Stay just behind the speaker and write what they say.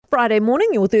Friday morning,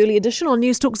 your early edition on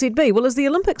News Talk ZB. Well, as the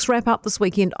Olympics wrap up this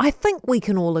weekend, I think we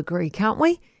can all agree, can't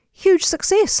we? Huge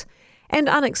success. And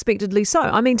unexpectedly so.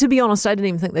 I mean, to be honest, I didn't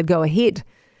even think they'd go ahead.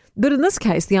 But in this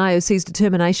case, the IOC's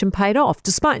determination paid off.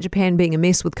 Despite Japan being a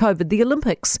mess with COVID, the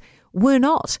Olympics were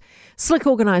not. Slick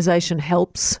organisation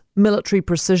helps. Military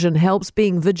precision helps.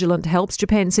 Being vigilant helps.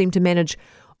 Japan seemed to manage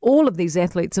all of these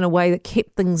athletes in a way that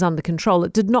kept things under control.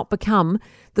 It did not become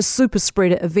the super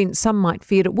spreader event some might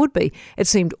feared it would be. It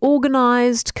seemed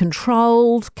organised,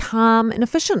 controlled, calm and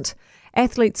efficient.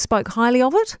 Athletes spoke highly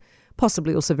of it,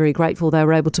 possibly also very grateful they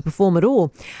were able to perform at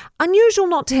all. Unusual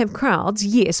not to have crowds,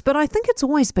 yes, but I think it's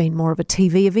always been more of a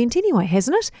TV event anyway,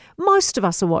 hasn't it? Most of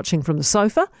us are watching from the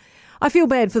sofa. I feel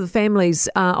bad for the families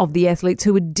of the athletes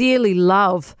who would dearly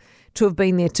love to have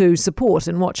been there to support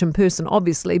and watch in person,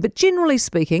 obviously. But generally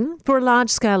speaking, for a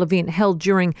large-scale event held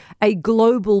during a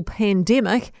global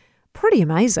pandemic, pretty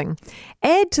amazing.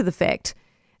 Add to the fact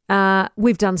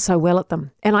we've done so well at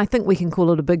them, and I think we can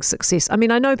call it a big success. I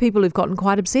mean, I know people who've gotten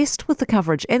quite obsessed with the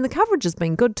coverage, and the coverage has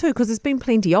been good too, because there's been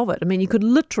plenty of it. I mean, you could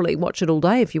literally watch it all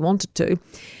day if you wanted to.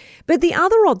 But the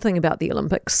other odd thing about the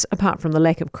Olympics, apart from the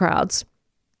lack of crowds,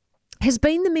 has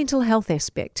been the mental health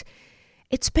aspect.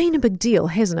 It's been a big deal,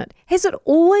 hasn't it? Has it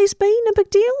always been a big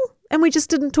deal and we just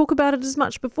didn't talk about it as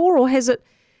much before, or has it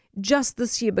just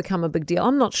this year become a big deal?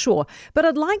 I'm not sure. But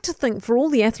I'd like to think for all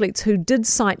the athletes who did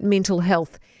cite mental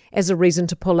health as a reason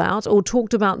to pull out or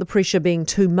talked about the pressure being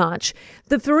too much,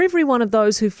 that for every one of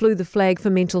those who flew the flag for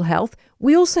mental health,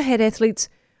 we also had athletes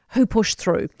who pushed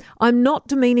through. I'm not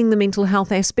demeaning the mental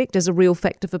health aspect as a real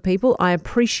factor for people. I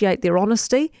appreciate their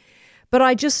honesty. But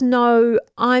I just know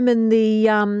I'm in the,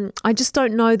 I just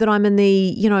don't know that I'm in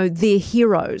the, their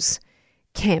heroes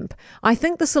camp. I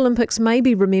think this Olympics may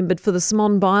be remembered for the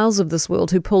Simone Biles of this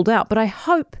world who pulled out, but I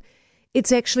hope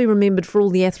it's actually remembered for all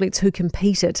the athletes who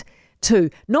competed too.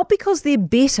 Not because they're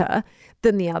better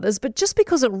than the others, but just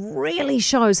because it really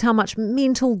shows how much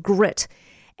mental grit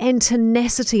and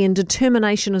tenacity and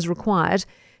determination is required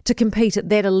to compete at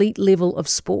that elite level of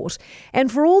sport.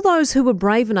 And for all those who were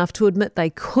brave enough to admit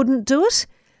they couldn't do it,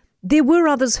 there were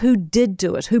others who did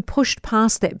do it, who pushed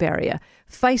past that barrier,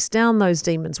 faced down those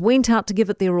demons, went out to give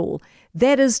it their all.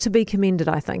 That is to be commended,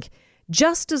 I think.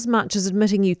 Just as much as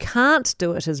admitting you can't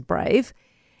do it is brave,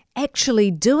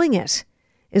 actually doing it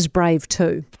is brave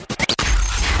too.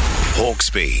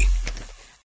 Hawkesby.